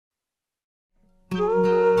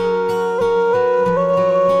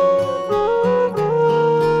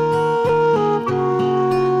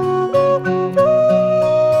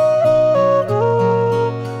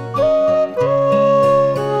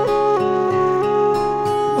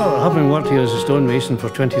Well, having worked here as a stonemason for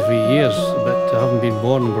 23 years, but having been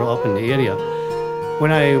born and brought up in the area,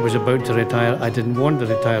 when I was about to retire, I didn't want to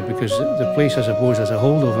retire because the place, I suppose, has a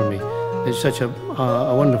hold over me. It's such a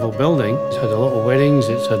wonderful building. It's had a lot of weddings,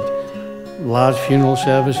 it's had large funeral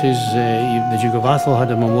services. The Duke of Atholl had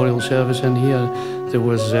a memorial service in here. There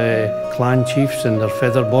was clan chiefs and their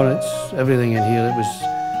feather bonnets, everything in here.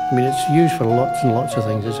 I mean, it's used for lots and lots of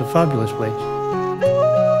things. It's a fabulous place.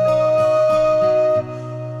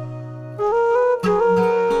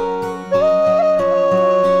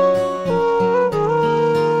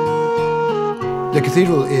 The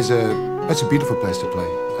cathedral it's a beautiful place to play.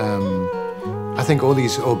 I think all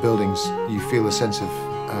these old buildings, you feel a sense of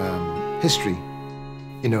history.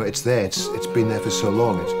 You know, it's there, it's been there for so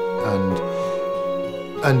long,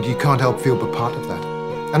 and you can't help feel but part of that.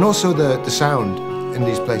 And also the sound in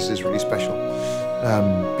these places is really special,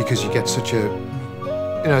 because you get such a,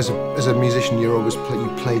 you know, as a musician, you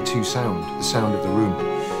play to sound, the sound of the room,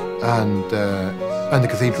 and the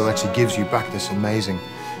cathedral actually gives you back this amazing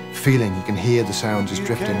feeling. You can hear the sound just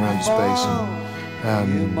drifting around the space,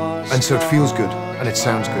 and so it feels good and it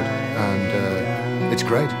sounds good, and it's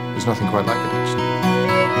great. There's nothing quite like it, actually.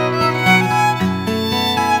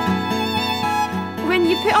 When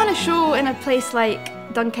you put on a show in a place like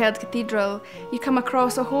Dunkeld Cathedral, you come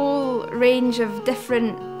across a whole range of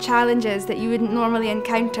different challenges that you wouldn't normally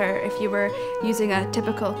encounter if you were using a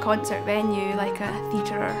typical concert venue like a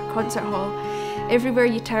theatre or concert hall. Everywhere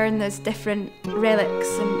you turn there's different relics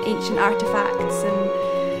and ancient artefacts,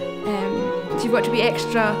 and so you've got to be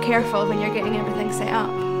extra careful when you're getting everything set up.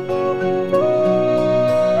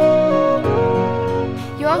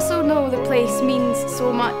 You also know the place means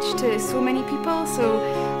so much to so many people, so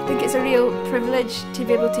I think it's a real privilege to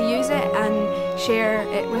be able to use it and share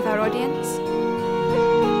it with our audience.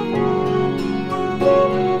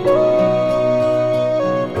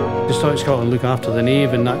 Historic Scotland look after the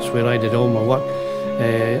nave, and that's where I did all my work,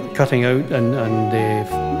 cutting out and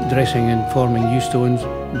dressing and forming new stones,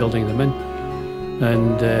 building them in.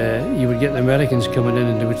 And you would get the Americans coming in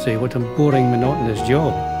and they would say, "What a boring, monotonous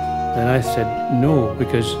job." And I said, "No,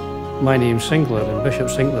 because my name's Sinclair and Bishop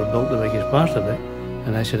Sinclair built the biggest part of it."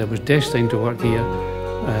 And I said I was destined to work here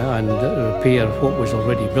and repair what was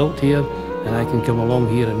already built here, and I can come along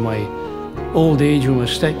here in my old age with my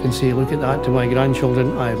stick and say, "Look at that," to my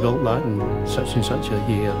grandchildren, "I built that in such and such a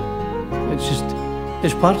year."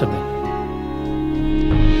 It's part of me.